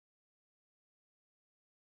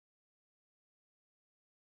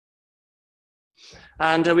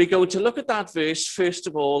And we're going to look at that verse, first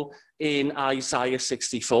of all, in Isaiah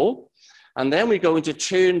 64. And then we're going to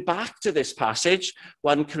turn back to this passage,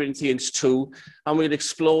 1 Corinthians 2, and we'll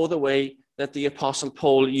explore the way that the Apostle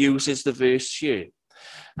Paul uses the verse here.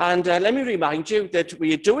 And let me remind you that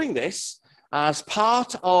we are doing this as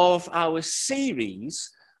part of our series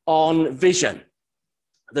on vision.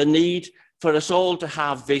 The need for us all to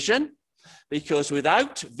have vision, because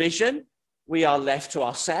without vision, we are left to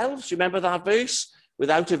ourselves. You remember that verse?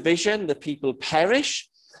 Without a vision, the people perish.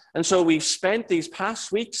 And so we've spent these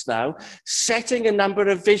past weeks now setting a number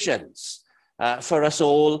of visions for us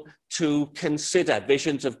all to consider.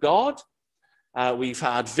 Visions of God. We've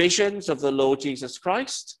had visions of the Lord Jesus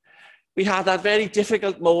Christ. We had that very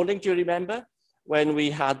difficult morning, do you remember, when we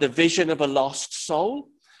had the vision of a lost soul?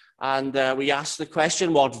 And we asked the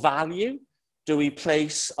question, what value do we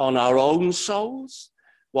place on our own souls?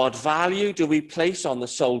 What value do we place on the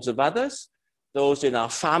souls of others? Those in our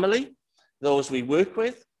family, those we work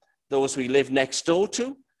with, those we live next door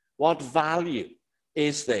to? What value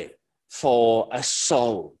is there for a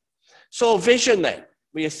soul? So vision then,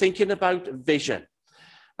 we are thinking about vision.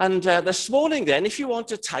 And this morning then, if you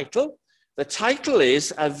want a title, the title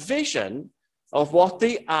is A Vision of What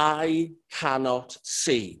the Eye Cannot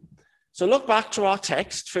See. So look back to our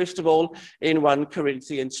text, first of all, in 1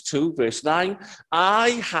 Corinthians 2, verse 9.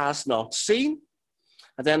 Eye has not seen.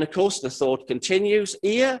 And then, of course, the thought continues.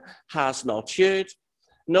 Ear has not heard,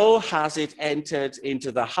 nor has it entered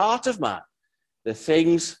into the heart of man the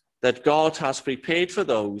things that God has prepared for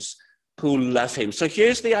those who love him. So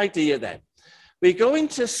here's the idea then. We're going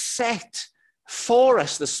to set for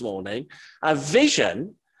us this morning a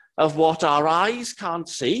vision of what our eyes can't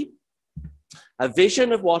see, a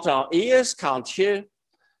vision of what our ears can't hear,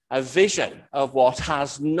 a vision of what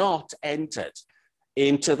has not entered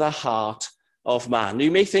into the heart of man.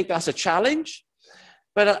 You may think that's a challenge,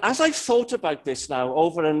 but as I've thought about this now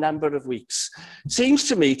over a number of weeks, it seems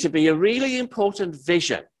to me to be a really important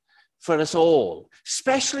vision for us all,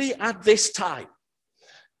 especially at this time,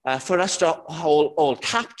 for us to all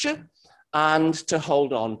capture and to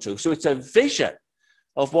hold on to. So it's a vision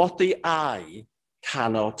of what the eye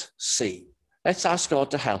cannot see. Let's ask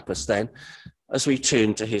God to help us then as we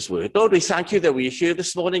turn to his word. Lord, we thank you that we are here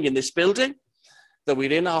this morning in this building, that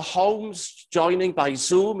we're in our homes, joining by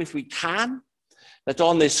Zoom if we can, that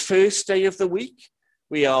on this first day of the week,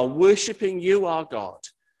 we are worshiping you, our God,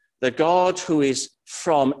 the God who is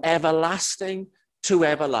from everlasting to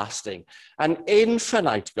everlasting, an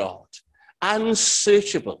infinite God,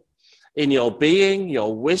 unsearchable in your being,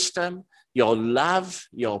 your wisdom, your love,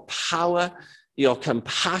 your power, your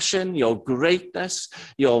compassion, your greatness,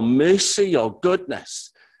 your mercy, your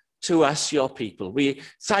goodness to us, your people. We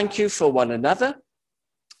thank you for one another.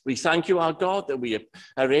 We thank you, our God, that we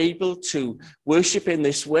are able to worship in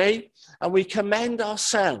this way, and we commend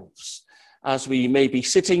ourselves as we may be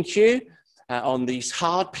sitting here on these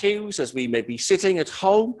hard pews, as we may be sitting at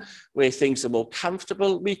home where things are more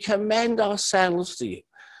comfortable. We commend ourselves to you,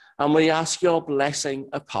 and we ask your blessing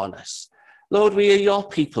upon us. Lord, we are your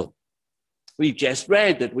people. We've just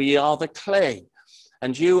read that we are the clay,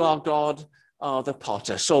 and you, our God, are the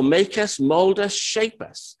potter. So make us, mold us, shape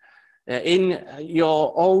us in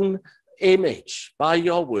your own image by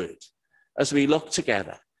your word as we look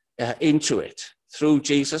together into it through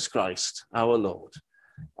Jesus Christ, our Lord.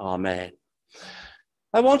 Amen.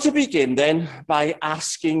 I want to begin then by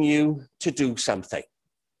asking you to do something.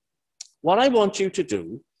 What I want you to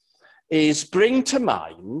do is bring to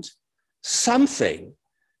mind something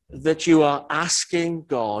that you are asking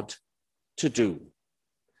God to do.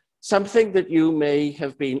 Something that you may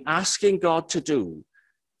have been asking God to do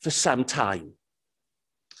for some time.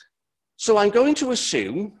 So I'm going to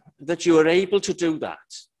assume that you are able to do that,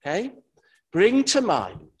 okay? Bring to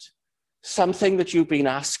mind something that you've been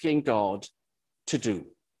asking God to do.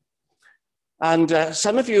 And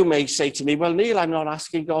some of you may say to me, well, Neil, I'm not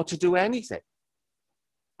asking God to do anything.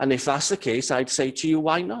 And if that's the case, I'd say to you,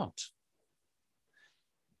 why not?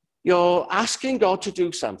 You're asking God to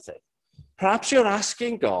do something. Perhaps you're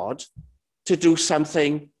asking God to do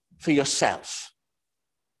something for yourself.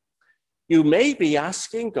 You may be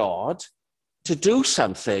asking God to do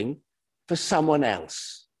something for someone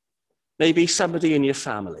else, maybe somebody in your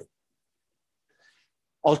family.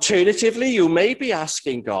 Alternatively, you may be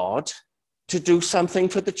asking God to do something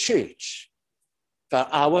for the church, for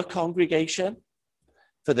our congregation,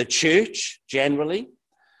 for the church generally,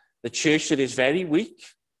 the church that is very weak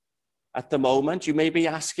at the moment. You may be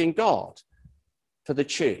asking God for the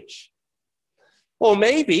church. Or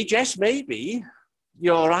maybe, just maybe,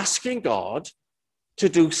 you're asking God to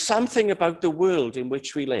do something about the world in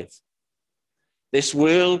which we live. This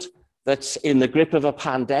world that's in the grip of a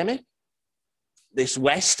pandemic, this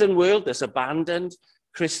Western world that's abandoned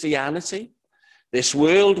Christianity, this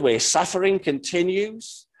world where suffering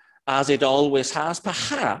continues as it always has.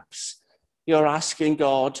 Perhaps you're asking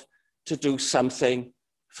God to do something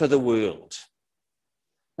for the world.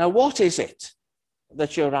 Now, what is it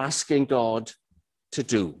that you're asking God to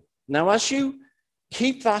do? Now, as you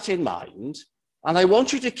keep that in mind, and I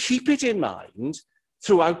want you to keep it in mind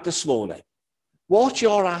throughout this morning, what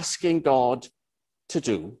you're asking God to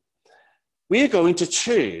do, we are going to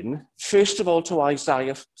turn, first of all, to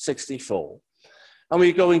Isaiah 64. And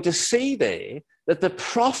we're going to see there that the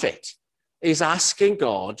prophet is asking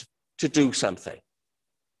God to do something.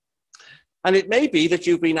 And it may be that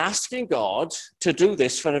you've been asking God to do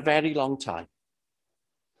this for a very long time.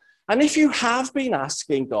 And if you have been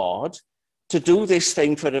asking God to do this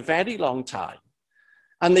thing for a very long time,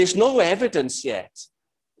 and there's no evidence yet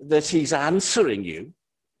that he's answering you,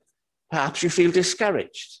 perhaps you feel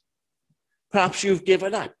discouraged. Perhaps you've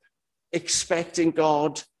given up expecting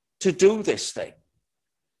God to do this thing.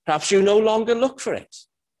 Perhaps you no longer look for it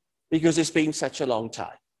because it's been such a long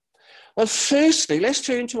time. Well, firstly, let's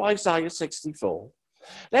turn to Isaiah 64.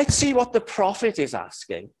 Let's see what the prophet is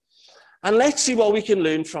asking, and let's see what we can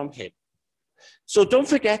learn from him. So don't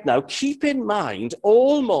forget now, keep in mind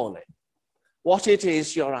all morning what it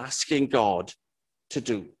is you're asking God to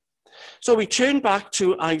do. So we turn back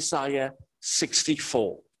to Isaiah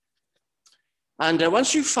 64. And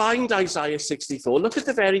once you find Isaiah 64, look at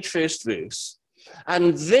the very first verse.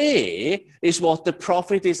 And there is what the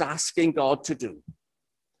prophet is asking God to do.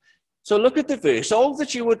 So look at the verse. Oh,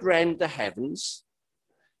 that you would rend the heavens,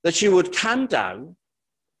 that you would come down,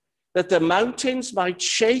 that the mountains might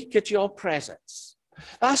shake at your presence.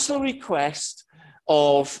 That's the request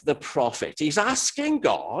of the prophet. He's asking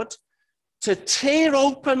God to tear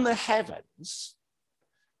open the heavens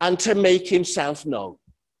and to make himself known.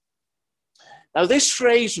 Now, this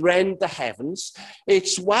phrase, rend the heavens,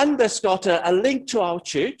 it's one that's got a link to our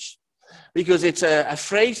church, because it's a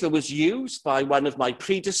phrase that was used by one of my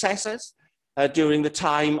predecessors during the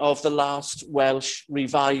time of the last Welsh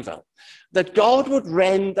revival, that God would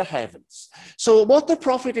rend the heavens. So what the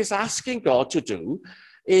prophet is asking God to do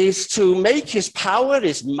is to make his power,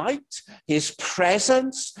 his might, his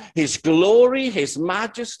presence, his glory, his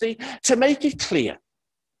majesty, to make it clear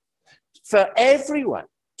for everyone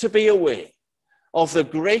to be aware of the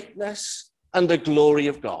greatness and the glory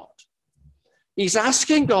of God. He's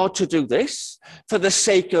asking God to do this for the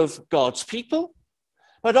sake of God's people,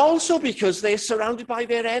 but also because they're surrounded by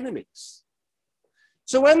their enemies.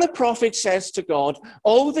 So when the prophet says to God,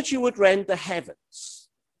 oh, that you would rend the heavens,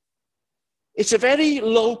 it's a very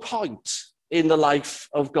low point in the life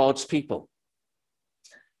of God's people.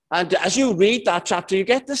 And as you read that chapter, you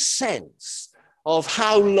get the sense of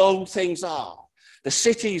how low things are. The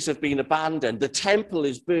cities have been abandoned. The temple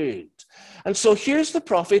is burned. And so here's the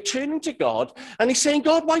prophet turning to God, and he's saying,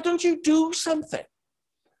 God, why don't you do something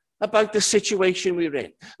about the situation we're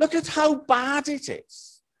in? Look at how bad it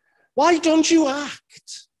is. Why don't you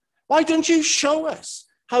act? Why don't you show us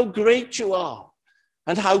how great you are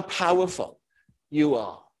and how powerful you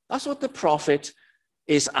are? That's what the prophet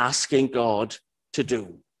is asking God to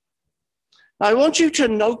do. Now, I want you to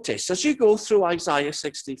notice, as you go through Isaiah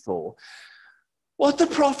 64, what the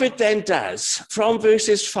prophet then does from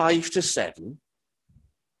verses 5 to 7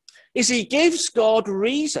 is he gives God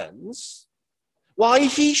reasons why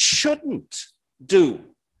he shouldn't do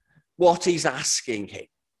what he's asking him.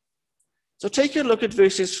 So take a look at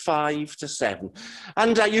verses 5 to 7.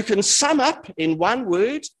 And you can sum up in one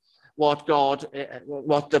word what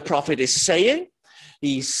the prophet is saying.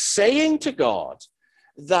 He's saying to God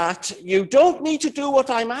that you don't need to do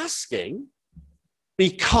what I'm asking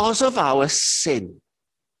because of our sin.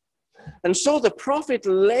 And so the prophet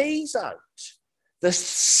lays out the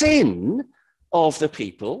sin of the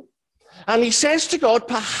people, and he says to God,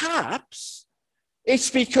 perhaps it's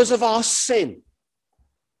because of our sin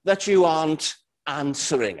that you aren't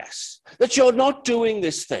answering us, that you're not doing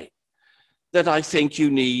this thing that I think you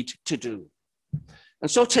need to do. And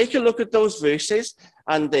so take a look at those verses,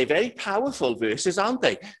 and they're very powerful verses, aren't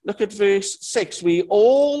they? Look at verse 6. We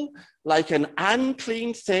all, like an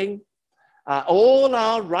unclean thing, all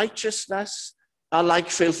our righteousness are like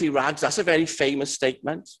filthy rags. That's a very famous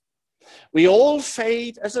statement. We all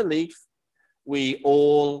fade as a leaf. We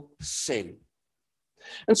all sin.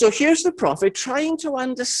 And so here's the prophet trying to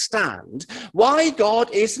understand why God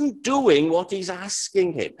isn't doing what he's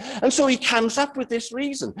asking him. And so he comes up with this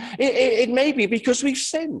reason. It may be because we've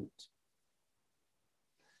sinned.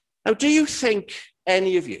 Now, do you think,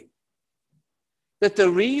 any of you, that the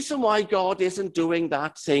reason why God isn't doing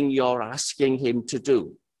that thing you're asking him to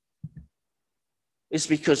do is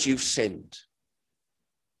because you've sinned.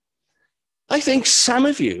 I think some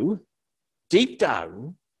of you, deep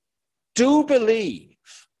down, do believe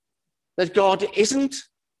that God isn't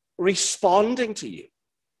responding to you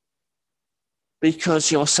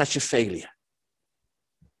because you're such a failure,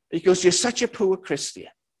 because you're such a poor Christian,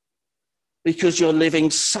 because you're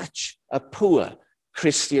living such a poor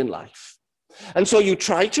Christian life. And so you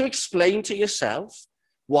try to explain to yourself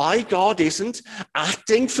why God isn't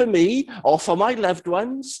acting for me or for my loved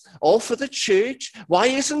ones or for the church. Why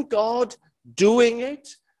isn't God doing it?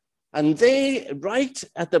 And there, right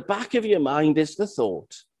at the back of your mind is the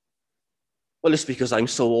thought, well, it's because I'm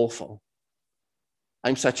so awful.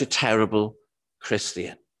 I'm such a terrible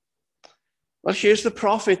Christian. Well, here's the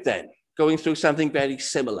prophet then, going through something very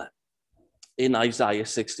similar in Isaiah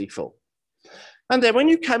 64. And then when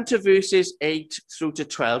you come to verses 8 through to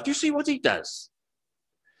 12, do you see what he does?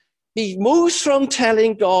 He moves from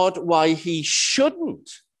telling God why he shouldn't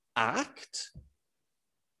act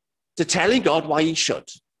to telling God why he should.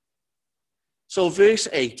 So verse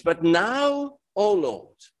 8, but now, O Lord,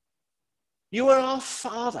 you are our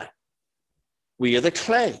Father. We are the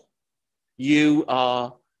clay. You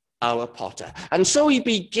are our potter. And so he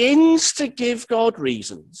begins to give God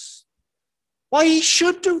reasons why he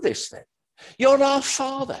should do this thing. You're our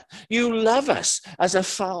Father. You love us as a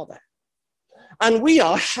father. And we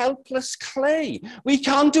are helpless clay. We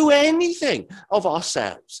can't do anything of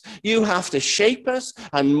ourselves. You have to shape us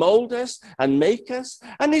and mold us and make us.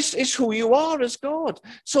 And it's who you are as God.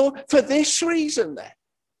 So for this reason then,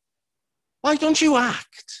 why don't you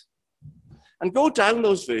act? And go down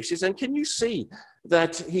those verses, and can you see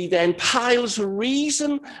that he then piles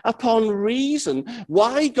reason upon reason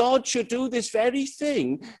why God should do this very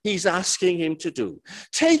thing he's asking him to do.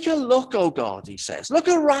 Take a look, oh God, he says. Look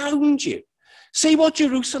around you. See what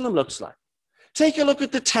Jerusalem looks like. Take a look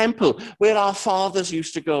at the temple where our fathers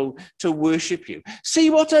used to go to worship you.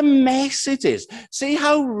 See what a mess it is. See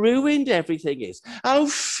how ruined everything is, how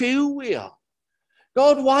few we are.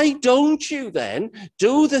 God, why don't you then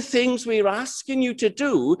do the things we're asking you to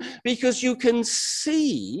do? Because you can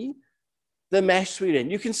see the mess we're in.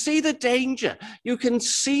 You can see the danger. You can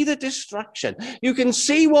see the destruction. You can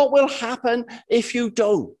see what will happen if you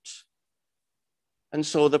don't. And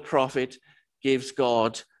so the prophet gives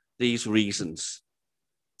God these reasons.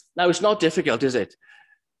 Now, it's not difficult, is it?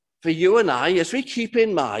 For you and I, as we keep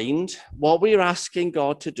in mind what we're asking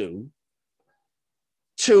God to do,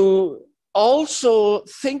 to also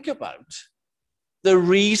think about the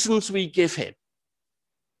reasons we give him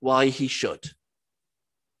why he should.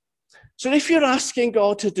 So if you're asking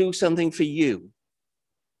God to do something for you,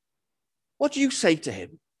 what do you say to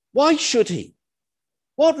him? Why should he?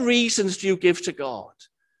 What reasons do you give to God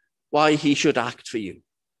why he should act for you?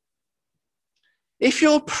 If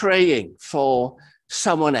you're praying for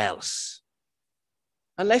someone else,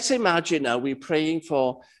 and let's imagine now we're praying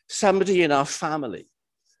for somebody in our family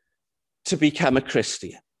to become a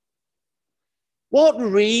Christian. What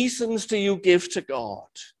reasons do you give to God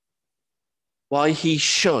why he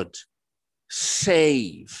should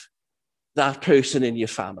save that person in your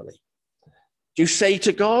family? Do you say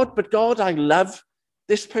to God, but God, I love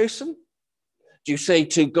this person? Do you say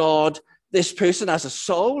to God, this person has a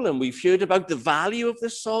soul, and we've heard about the value of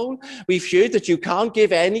the soul. We've heard that you can't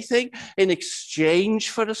give anything in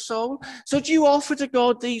exchange for a soul. So do you offer to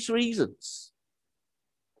God these reasons?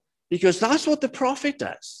 Because that's what the prophet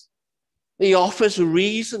does. He offers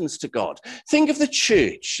reasons to God. Think of the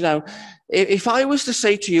church. Now, if I was to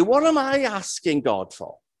say to you, what am I asking God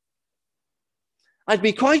for? I'd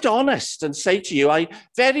be quite honest and say to you, I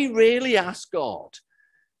very rarely ask God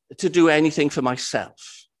to do anything for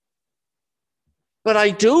myself. But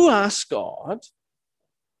I do ask God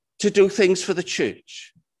to do things for the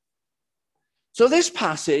church. So this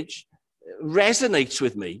passage resonates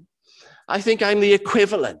with me. I think I'm the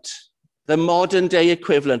equivalent, the modern day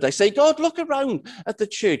equivalent. I say, God, look around at the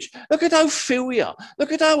church. Look at how few we are.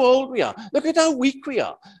 Look at how old we are. Look at how weak we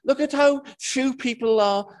are. Look at how few people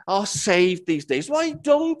are saved these days. Why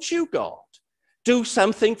don't you, God, do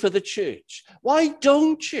something for the church? Why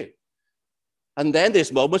don't you? And then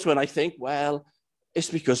there's moments when I think, well, it's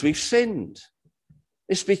because we've sinned.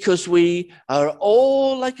 It's because we are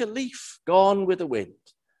all like a leaf gone with the wind.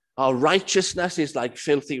 Our righteousness is like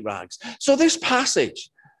filthy rags. So this passage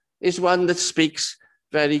is one that speaks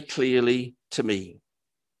very clearly to me.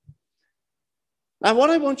 Now, what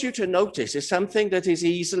I want you to notice is something that is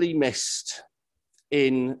easily missed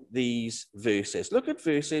in these verses. Look at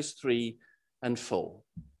verses 3 and 4.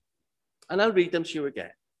 And I'll read them to you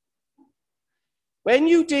again. When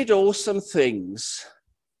you did awesome things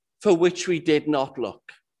for which we did not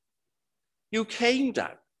look, you came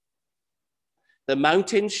down. The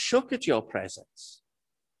mountains shook at your presence.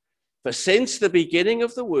 For since the beginning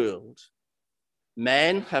of the world,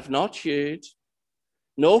 men have not heard,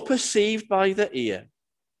 nor perceived by the ear,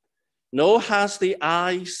 nor has the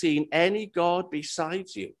eye seen any God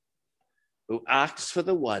besides you, who acts for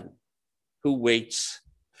the one who waits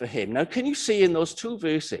for him. Now, can you see in those two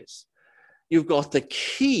verses, you've got the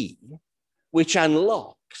key which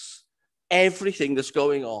unlocks everything that's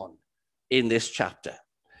going on in this chapter.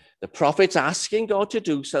 The prophet's asking God to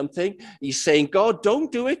do something. He's saying, God,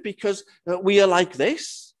 don't do it because we are like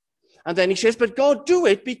this. And then he says, but God, do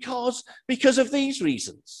it because of these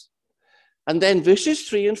reasons. And then verses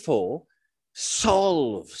 3 and 4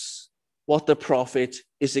 solves what the prophet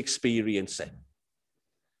is experiencing.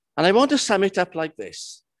 And I want to sum it up like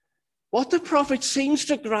this. What the prophet seems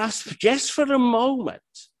to grasp just for a moment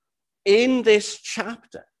in this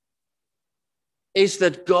chapter is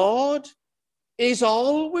that God is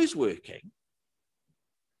always working,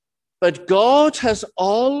 but God has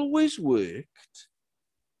always worked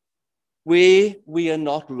where we are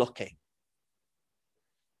not looking.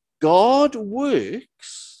 God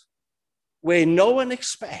works where no one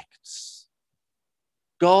expects.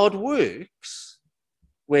 God works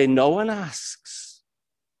where no one asks.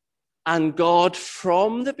 And God,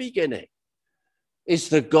 from the beginning, is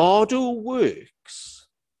the God who works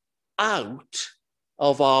out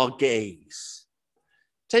of our gaze.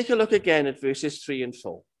 Take a look again at verses 3 and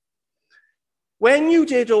 4. When you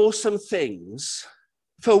did awesome things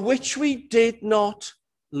for which we did not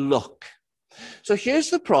look. So here's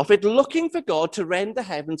the prophet looking for God to rend the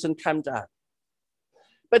heavens and come down.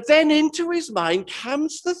 But then into his mind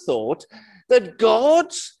comes the thought that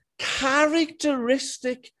God's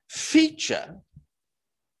characteristic feature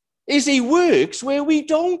is he works where we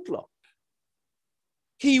don't look.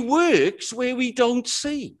 He works where we don't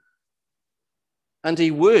see. And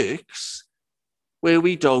he works where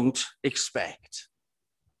we don't expect.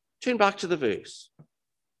 Turn back to the verse.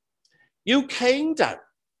 You came down.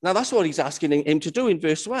 Now that's what he's asking him to do in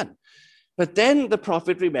verse 1. But then the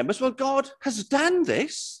prophet remembers, well, God has done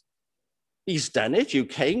this. He's done it. You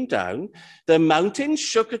came down. The mountains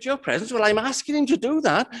shook at your presence. Well, I'm asking him to do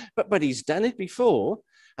that, but he's done it before.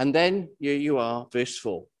 And then here you are, verse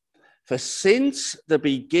 4. For since the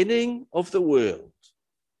beginning of the world,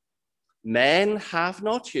 men have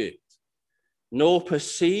not heard, nor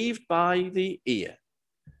perceived by the ear,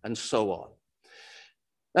 and so on.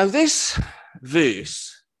 Now, this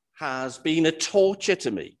verse has been a torture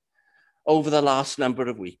to me over the last number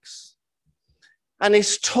of weeks. And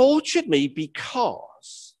it's tortured me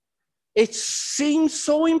because it seems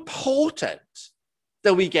so important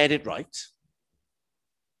that we get it right.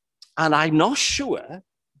 And I'm not sure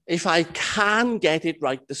if I can get it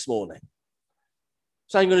right this morning.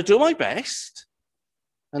 So I'm going to do my best,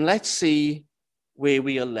 and let's see where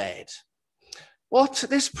we are led. What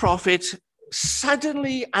this prophet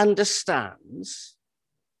suddenly understands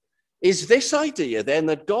is this idea then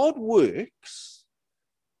that God works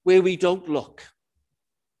where we don't look,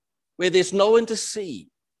 where there's no one to see.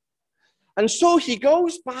 And so he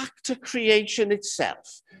goes back to creation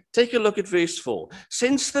itself. Take a look at verse 4.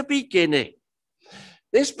 Since the beginning,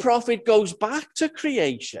 this prophet goes back to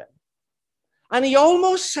creation, and he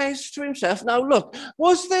almost says to himself, now look,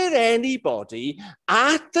 was there anybody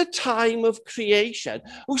at the time of creation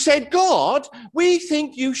who said, God, we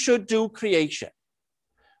think you should do creation.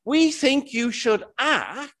 We think you should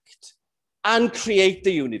act and create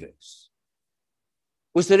the universe.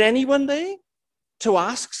 Was there anyone there to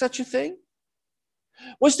ask such a thing?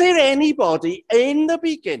 Was there anybody in the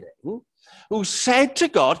beginning who said to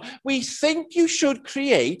God, we think you should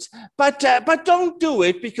create, but don't do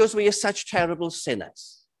it because we are such terrible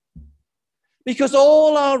sinners? Because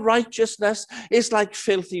all our righteousness is like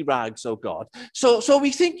filthy rags, oh God. So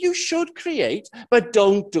we think you should create, but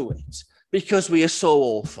don't do it because we are so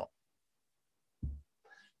awful.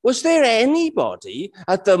 Was there anybody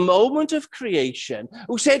at the moment of creation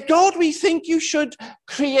who said, God, we think you should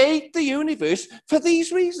create the universe for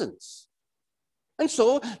these reasons? And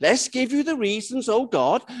so let's give you the reasons, oh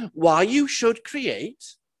God, why you should create,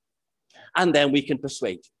 and then we can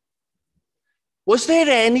persuade you. Was there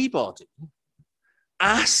anybody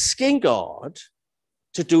asking God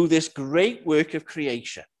to do this great work of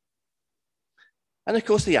creation? And of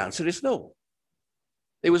course, the answer is no.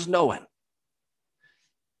 There was no one.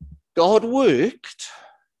 God worked.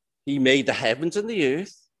 He made the heavens and the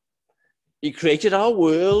earth. He created our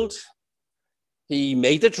world. He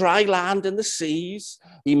made the dry land and the seas.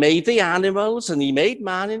 He made the animals and he made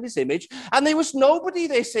man in his image. And there was nobody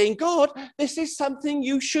there saying, God, this is something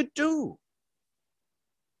you should do.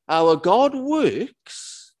 Our God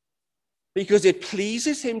works because it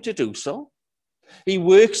pleases him to do so. He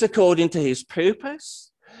works according to his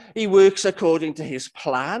purpose. He works according to his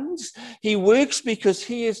plans. He works because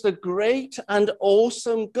he is the great and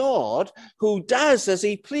awesome God who does as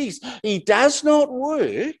he pleases. He does not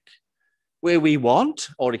work where we want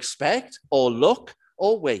or expect or look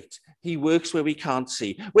or wait. He works where we can't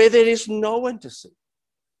see, where there is no one to see.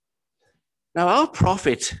 Now, our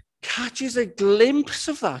prophet catches a glimpse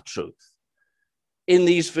of that truth in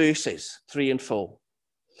these verses 3 and 4.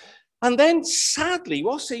 And then, sadly,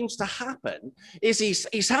 what seems to happen is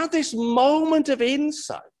he's had this moment of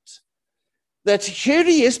insight that here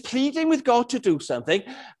he is pleading with God to do something,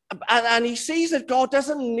 and he sees that God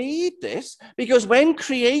doesn't need this, because when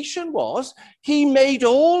creation was, he made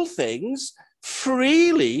all things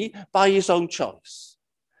freely by his own choice.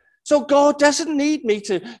 So God doesn't need me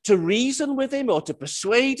to reason with him or to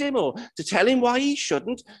persuade him or to tell him why he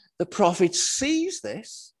shouldn't. The prophet sees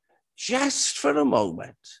this just for a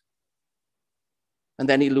moment, and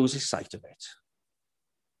then he loses sight of it.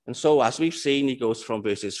 And so, as we've seen, he goes from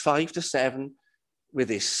verses 5 to 7 with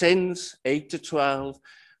his sins, 8 to 12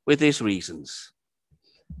 with his reasons.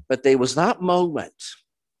 But there was that moment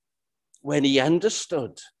when he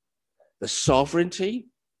understood the sovereignty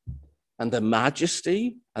and the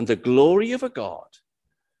majesty and the glory of a God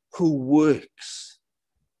who works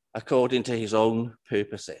according to his own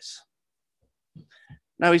purposes.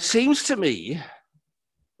 Now, it seems to me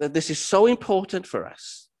that this is so important for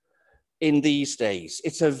us in these days.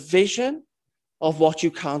 It's a vision of what you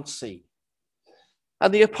can't see.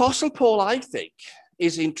 And the Apostle Paul, I think,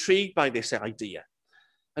 is intrigued by this idea.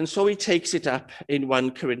 And so he takes it up in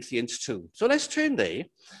 1 Corinthians 2. So let's turn there.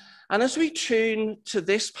 And as we turn to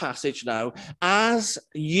this passage now, as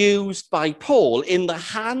used by Paul, in the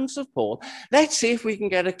hands of Paul, let's see if we can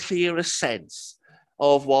get a clearer sense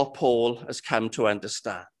of what Paul has come to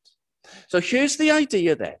understand. So here's the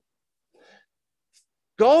idea then.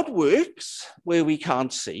 God works where we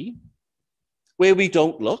can't see, where we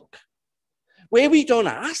don't look, where we don't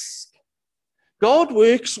ask. God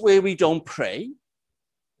works where we don't pray.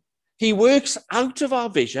 He works out of our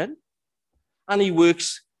vision, and he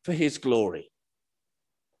works for his glory.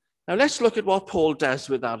 Now let's look at what Paul does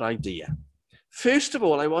with that idea. First of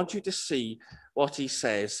all, I want you to see what he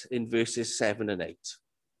says in verses 7 and 8.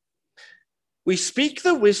 We speak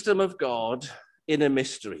the wisdom of God in a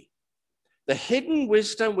mystery, the hidden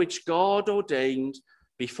wisdom which God ordained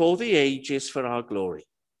before the ages for our glory,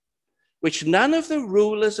 which none of the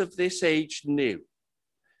rulers of this age knew.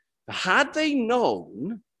 Had they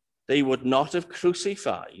known, they would not have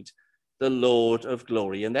crucified the Lord of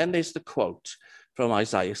glory. And then there's the quote from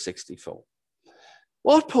Isaiah 64.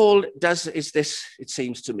 What Paul does is this, it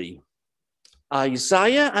seems to me.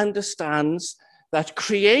 Isaiah understands that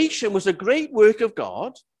creation was a great work of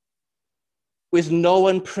God with no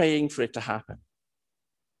one praying for it to happen.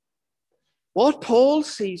 What Paul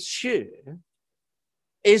sees here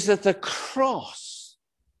is that the cross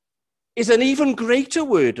is an even greater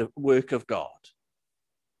work of God.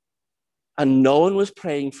 And no one was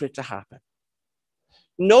praying for it to happen.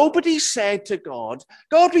 Nobody said to God,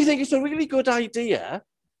 God, we think it's a really good idea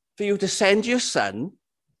for you to send your son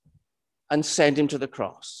and send him to the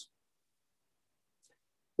cross.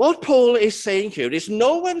 What Paul is saying here is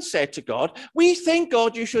no one said to God, we think,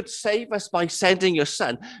 God, you should save us by sending your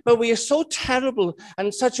son, but we are so terrible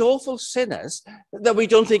and such awful sinners that we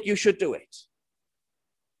don't think you should do it.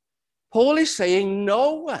 Paul is saying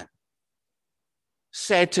no one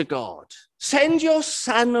said to God, send your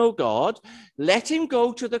son, O God, let him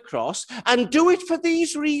go to the cross and do it for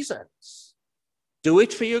these reasons. Do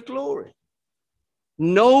it for your glory.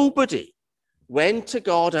 Nobody went to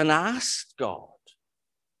God and asked God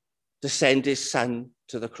to send his son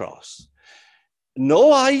to the cross.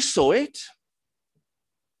 No eye saw it.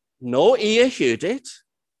 No ear heard it.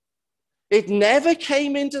 It never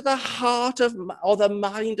came into the heart of or the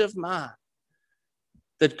mind of man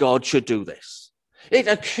that God should do this. It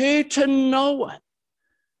occurred to no one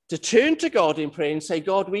to turn to God in prayer and say,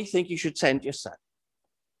 God, we think you should send your son.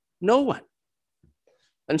 No one.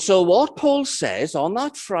 And so what Paul says on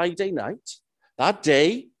that Friday night, that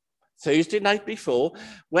day, Thursday night before,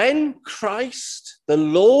 when Christ, the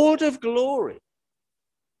Lord of glory,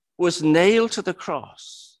 was nailed to the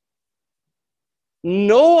cross,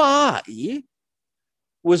 no eye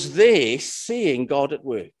was there seeing God at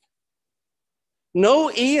work.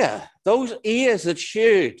 No ear, those ears that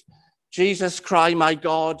heard Jesus cried, my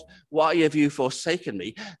God, why have you forsaken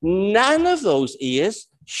me? None of those ears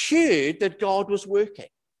heard that God was working,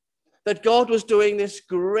 that God was doing this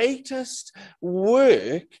greatest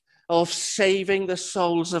work of saving the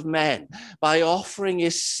souls of men by offering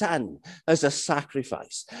his son as a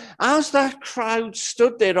sacrifice. As that crowd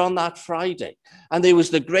stood there on that Friday, and there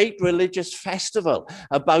was the great religious festival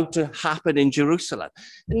about to happen in Jerusalem,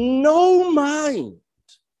 no mind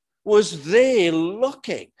was there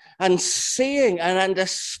looking and seeing and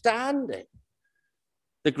understanding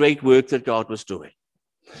the great work that God was doing.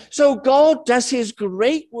 So God does his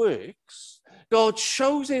great works. God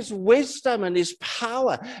shows his wisdom and his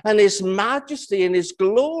power and his majesty and his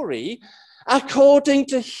glory according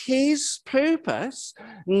to his purpose,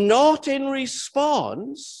 not in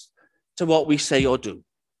response to what we say or do.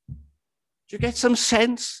 Do you get some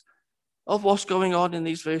sense of what's going on in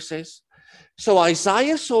these verses? So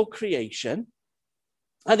Isaiah saw creation,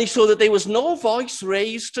 and he saw that there was no voice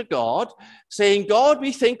raised to God saying, God,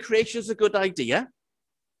 we think creation is a good idea.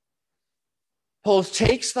 Paul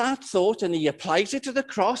takes that thought and he applies it to the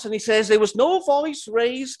cross, and he says there was no voice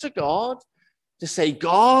raised to God to say,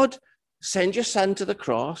 God, send your son to the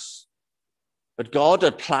cross. But God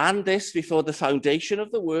had planned this before the foundation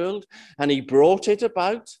of the world, and he brought it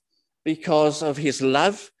about because of his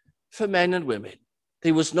love for men and women.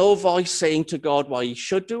 There was no voice saying to God why he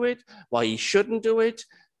should do it, why he shouldn't do it.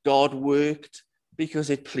 God worked because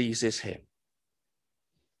it pleases him.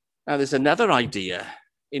 Now, there's another idea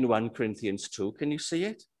in 1 Corinthians 2. Can you see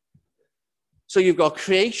it? So you've got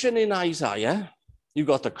creation in Isaiah. You've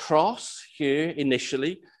got the cross here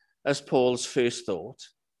initially as Paul's first thought.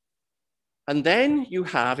 And then you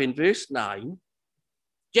have in verse 9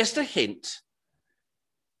 just a hint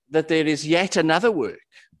that there is yet another work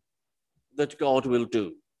that God will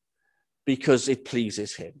do because it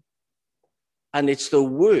pleases him. And it's the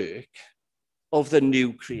work of the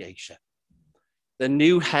new creation, the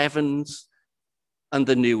new heavens and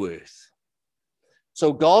the new earth.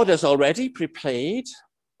 So God has already prepared,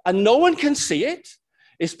 and no one can see it.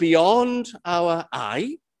 It's beyond our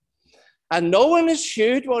eye. And no one has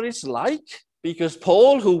heard what it's like, because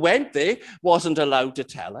Paul, who went there, wasn't allowed to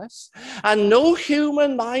tell us. And no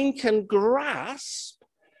human mind can grasp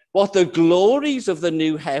what the glories of the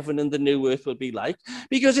new heaven and the new earth will be like,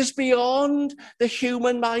 because it's beyond the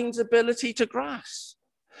human mind's ability to grasp.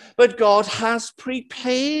 But God has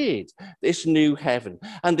prepared this new heaven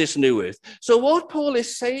and this new earth. So what Paul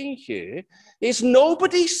is saying here is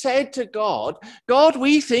nobody said to God, God,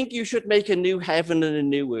 we think you should make a new heaven and a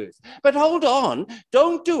new earth. But hold on,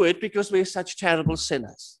 don't do it because we're such terrible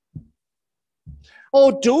sinners.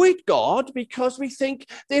 Or do it, God, because we think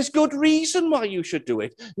there's good reason why you should do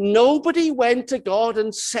it. Nobody went to God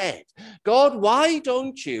and said, God, why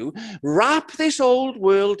don't you wrap this old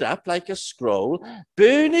world up like a scroll,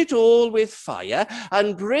 burn it all with fire,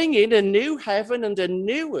 and bring in a new heaven and a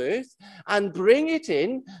new earth, and bring it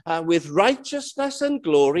in with righteousness and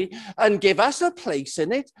glory, and give us a place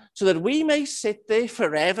in it so that we may sit there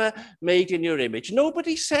forever made in your image.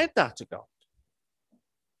 Nobody said that to God.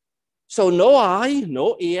 So no eye,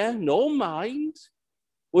 no ear, no mind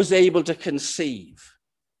was able to conceive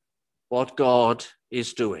what God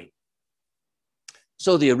is doing.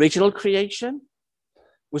 So the original creation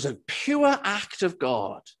was a pure act of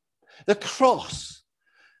God. The cross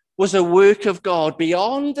was a work of God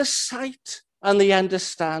beyond the sight and the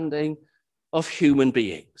understanding of human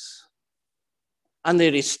beings. And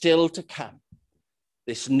there is still to come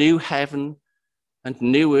this new heaven and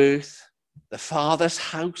new earth, the Father's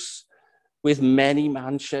house, with many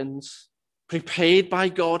mansions, prepared by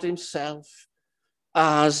God himself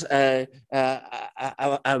as a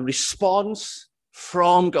response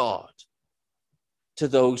from God to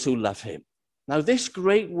those who love him. Now, this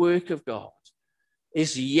great work of God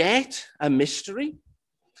is yet a mystery.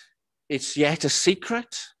 It's yet a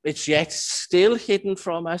secret. It's yet still hidden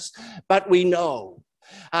from us, but we know.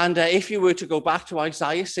 And if you were to go back to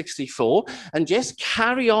Isaiah 64 and just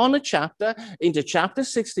carry on a chapter into chapter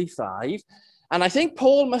 65, and I think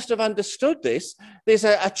Paul must have understood this, there's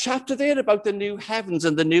a chapter there about the new heavens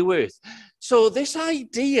and the new earth. So this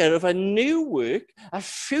idea of a new work, a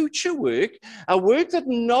future work, a work that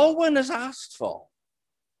no one has asked for,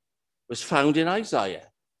 was found in Isaiah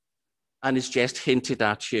and is just hinted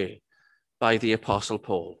at here by the Apostle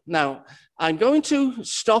Paul. Now, I'm going to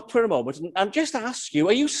stop for a moment and just ask you,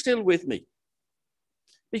 are you still with me?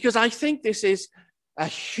 Because I think this is a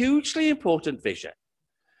hugely important vision.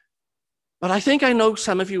 But I think I know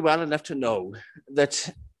some of you well enough to know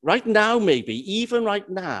that right now, maybe, even right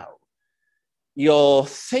now, you're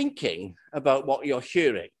thinking about what you're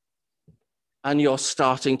hearing. and you're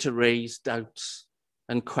starting to raise doubts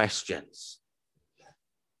and questions.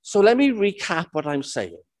 So let me recap what I'm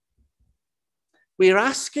saying. We're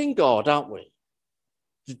asking God, aren't we,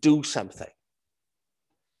 to do something.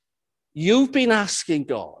 You've been asking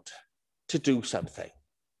God to do something.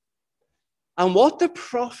 And what the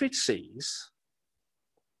prophet sees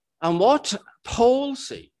and what Paul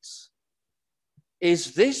sees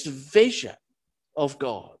is this vision of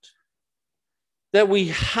God, that we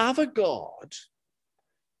have a God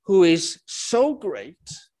who is so great,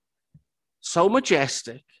 so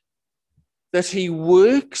majestic, that he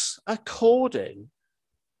works according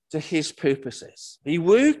to his purposes. He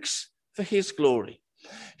works for his glory.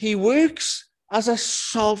 He works as a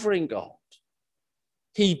sovereign God.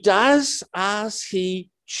 He does as he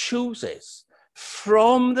chooses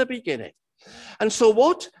from the beginning. And so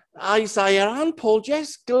what Isaiah and Paul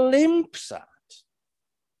just glimpse at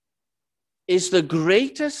is the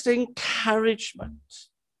greatest encouragement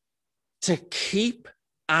to keep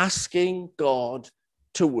asking God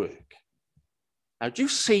to work. Now, do you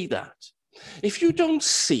see that? If you don't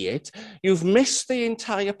see it, you've missed the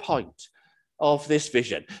entire point of this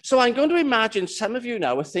vision. So I'm going to imagine some of you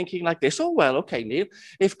now are thinking like this: oh, well, okay, Neil,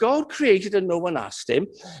 if God created and no one asked him,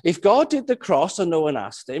 if God did the cross and no one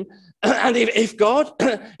asked him, and if God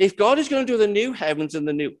is going to do the new heavens and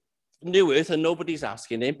the new earth and nobody's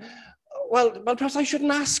asking him, well, perhaps I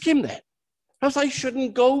shouldn't ask him then. Perhaps I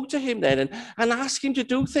shouldn't go to him then and ask him to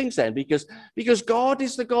do things then, because God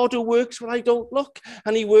is the God who works when I don't look,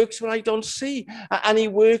 and he works when I don't see, and he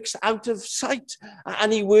works out of sight,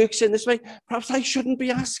 and he works in this way. Perhaps I shouldn't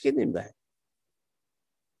be asking him then.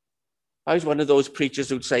 I was one of those preachers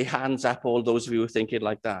who'd say, hands up, all those of you who are thinking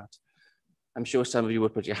like that. I'm sure some of you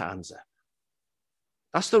would put your hands up.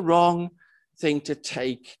 That's the wrong thing to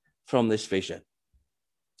take from this vision.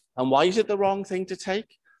 And why is it the wrong thing to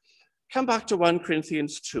take? Come back to 1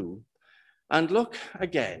 Corinthians 2 and look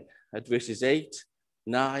again at verses 8,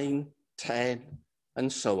 9, 10,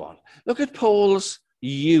 and so on. Look at Paul's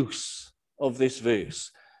use of this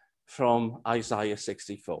verse from Isaiah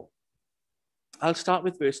 64. I'll start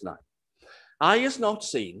with verse 9. Eye has not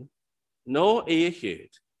seen, nor ear heard,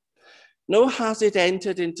 nor has it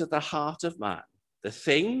entered into the heart of man, the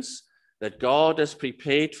things that God has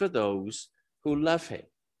prepared for those who love him.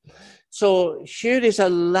 So here is a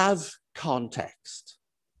love context.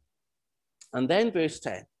 And then verse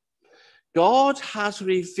 10. God has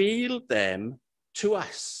revealed them to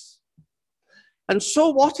us. And so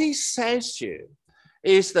what he says here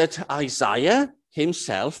is that Isaiah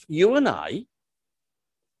himself, you and I,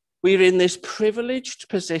 we're in this privileged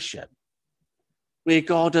position where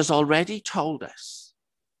God has already told us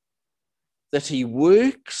that he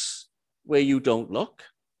works where you don't look,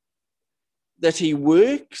 that he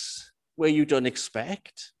works where you don't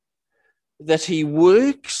expect, that he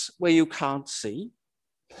works where you can't see,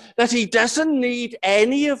 that he doesn't need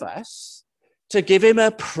any of us to give him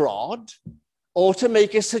a prod or to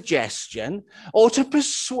make a suggestion or to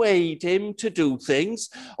persuade him to do things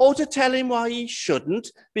or to tell him why he shouldn't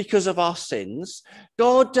because of our sins.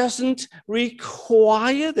 God doesn't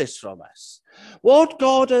require this from us. What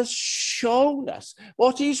God has shown us,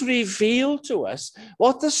 what he's revealed to us,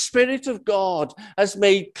 what the Spirit of God has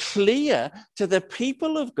made clear to the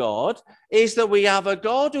people of God is that we have a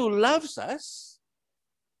God who loves us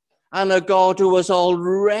and a God who has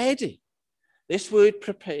already, this word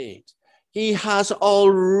prepared, he has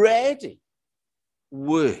already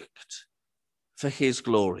worked for his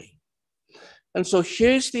glory. And so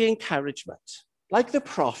here's the encouragement. Like the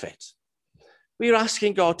prophet, we're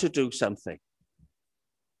asking God to do something.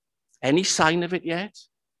 Any sign of it yet?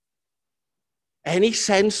 Any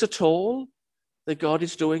sense at all that God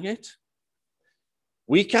is doing it?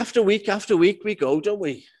 Week after week after week we go, don't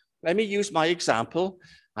we? Let me use my example.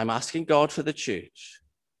 I'm asking God for the church.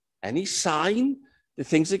 Any sign that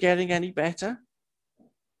things are getting any better?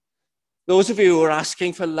 Those of you who are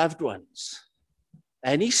asking for loved ones,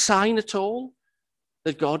 any sign at all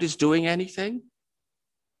that God is doing anything?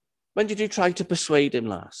 When did you try to persuade him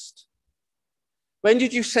last? When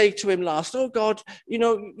did you say to him last, oh God,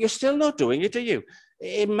 you're still not doing it, are you?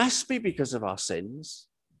 It must be because of our sins.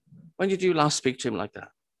 When did you last speak to him like that?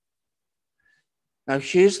 Now,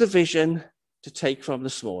 here's the vision to take from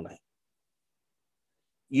this morning.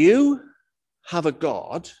 You have a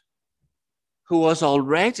God who has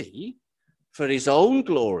already, for his own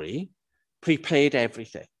glory, prepared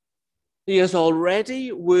everything. He has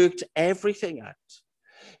already worked everything out.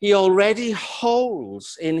 He already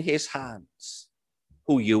holds in his hands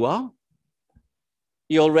who you are.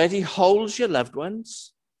 He already holds your loved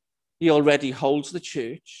ones. He already holds the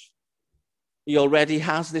church. He already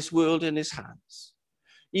has this world in his hands.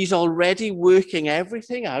 He's already working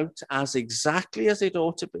everything out as exactly as it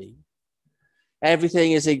ought to be.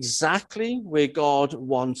 Everything is exactly where God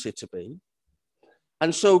wants it to be.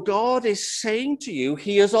 And so God is saying to you,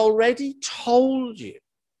 he has already told you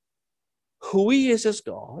who he is as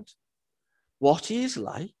God, what he is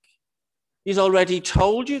like. He's already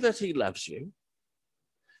told you that he loves you.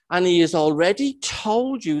 And he has already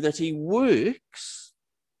told you that he works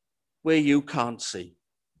where you can't see.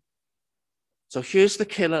 So here's the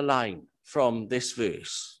killer line from this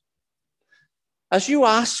verse. As you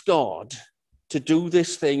ask God to do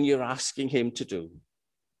this thing you're asking him to do,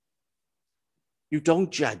 you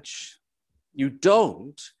don't judge. You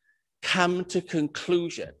don't come to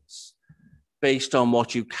conclusions based on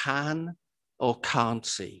what you can or can't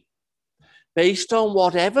see. Based on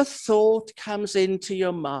whatever thought comes into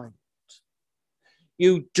your mind.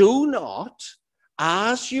 You do not,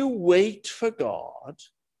 as you wait for God,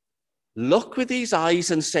 look with these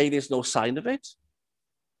eyes and say there's no sign of it.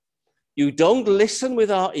 You don't listen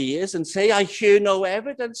with our ears and say, I hear no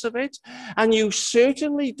evidence of it. And you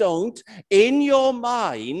certainly don't, in your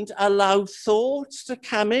mind, allow thoughts to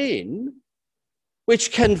come in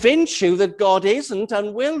which convince you that God isn't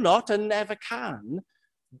and will not and never can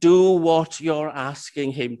do what you're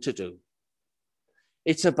asking him to do.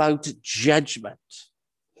 It's about judgment.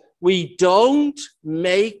 We don't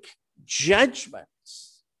make judgments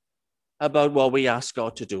about what we ask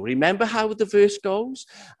God to do. Remember how the verse goes?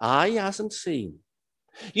 Eye hasn't seen.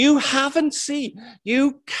 You haven't seen.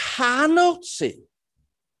 You cannot see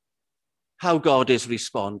how God is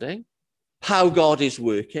responding, how God is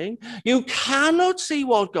working. You cannot see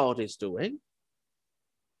what God is doing.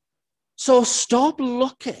 So stop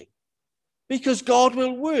looking, because God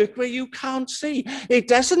will work where you can't see. It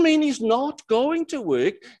doesn't mean he's not going to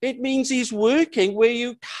work. It means he's working where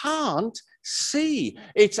you can't see.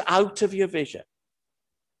 It's out of your vision.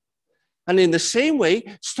 And in the same way,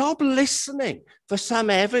 stop listening for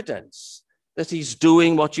some evidence that he's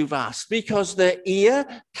doing what you've asked, because the ear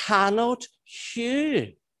cannot hear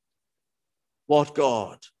what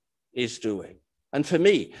God is doing. And for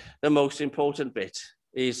me, the most important bit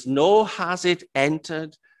is, nor has it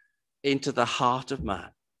entered into the heart of man.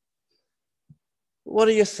 What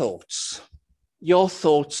are your thoughts? Your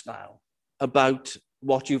thoughts now about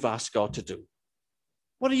what you've asked God to do.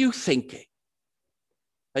 What are you thinking?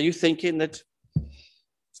 Are you thinking that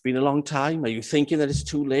it's been a long time? Are you thinking that it's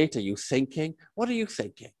too late? Are you thinking? What are you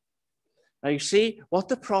thinking? Now you see what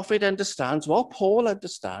the prophet understands, what Paul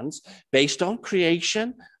understands, based on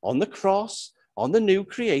creation, on the cross, on the new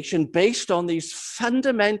creation, based on these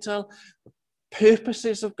fundamental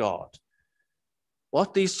purposes of God.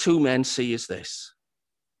 What these two men see is this.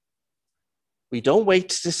 We don't wait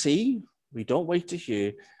to see, we don't wait to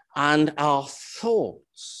hear, and our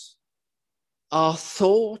thoughts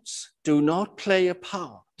do not play a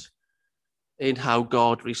part in how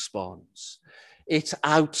God responds. It's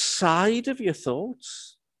outside of your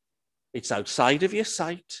thoughts, it's outside of your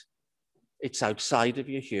sight, it's outside of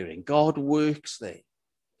your hearing. God works there.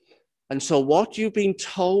 And so what you've been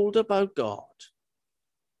told about God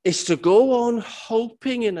is to go on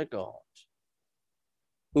hoping in a God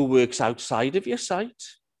who works outside of your sight,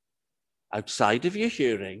 outside of your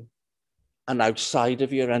hearing, and outside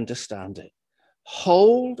of your understanding.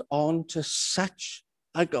 Hold on to such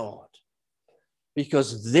a God,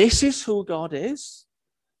 because this is who God is,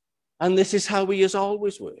 and this is how he has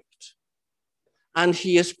always worked. And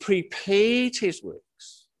he has prepared his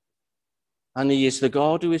works. And he is the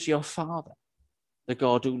God who is your Father, the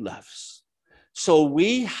God who loves. So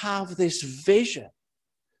we have this vision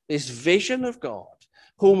of God,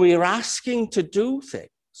 whom we are asking to do things.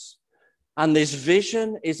 And this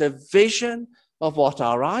vision is a vision of what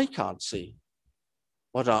our eye can't see,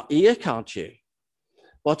 what our ear can't hear,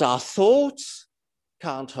 what our thoughts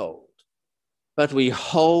can't hold. But we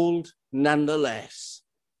hold nonetheless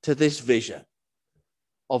to this vision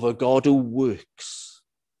of a God who works,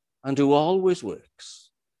 and who always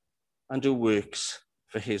works, and who works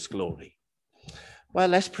for his glory. Well,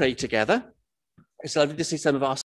 let's pray together. It's lovely to see some of our